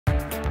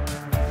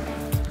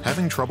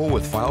Having trouble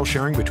with file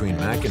sharing between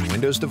Mac and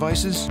Windows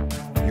devices?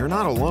 You're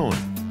not alone.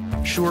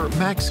 Sure,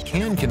 Macs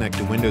can connect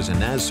to Windows and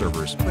NAS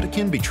servers, but it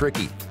can be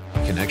tricky.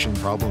 Connection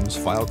problems,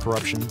 file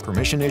corruption,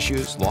 permission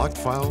issues, locked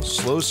files,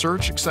 slow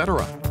search,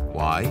 etc.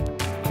 Why?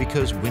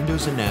 Because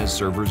Windows and NAS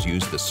servers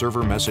use the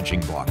Server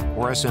Messaging Block,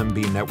 or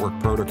SMB network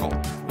protocol,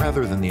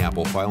 rather than the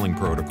Apple Filing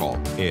Protocol,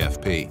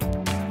 AFP.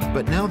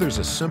 But now there's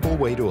a simple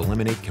way to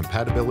eliminate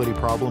compatibility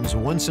problems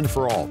once and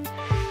for all.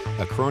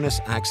 Acronis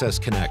Access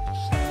Connect.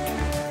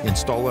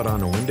 Install it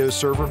on a Windows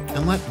server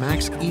and let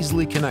Macs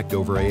easily connect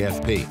over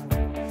AFP.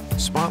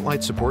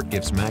 Spotlight support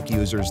gives Mac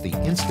users the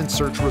instant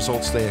search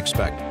results they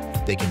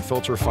expect. They can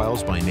filter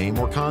files by name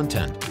or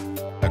content.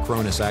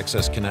 Acronis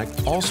Access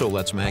Connect also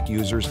lets Mac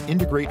users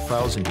integrate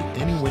files into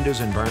any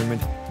Windows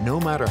environment, no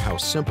matter how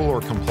simple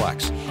or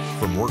complex,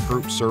 from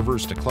workgroup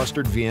servers to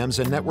clustered VMs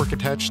and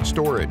network-attached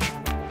storage.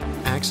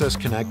 Access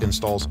Connect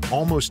installs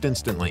almost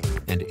instantly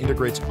and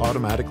integrates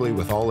automatically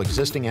with all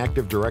existing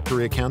Active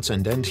Directory accounts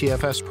and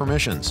NTFS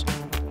permissions.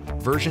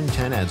 Version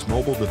 10 adds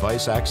mobile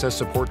device access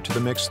support to the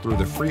mix through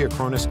the free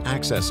Acronis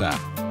Access app,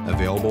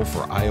 available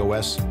for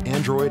iOS,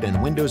 Android,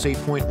 and Windows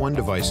 8.1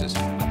 devices,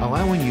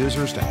 allowing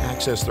users to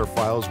access their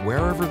files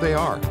wherever they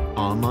are,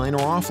 online or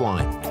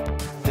offline.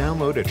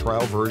 Download a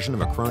trial version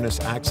of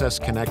Acronis Access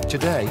Connect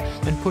today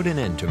and put an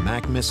end to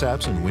Mac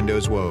mishaps and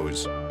Windows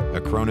woes.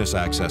 Acronis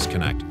Access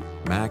Connect.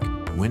 Mac,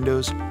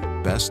 Windows,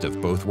 best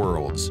of both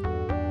worlds.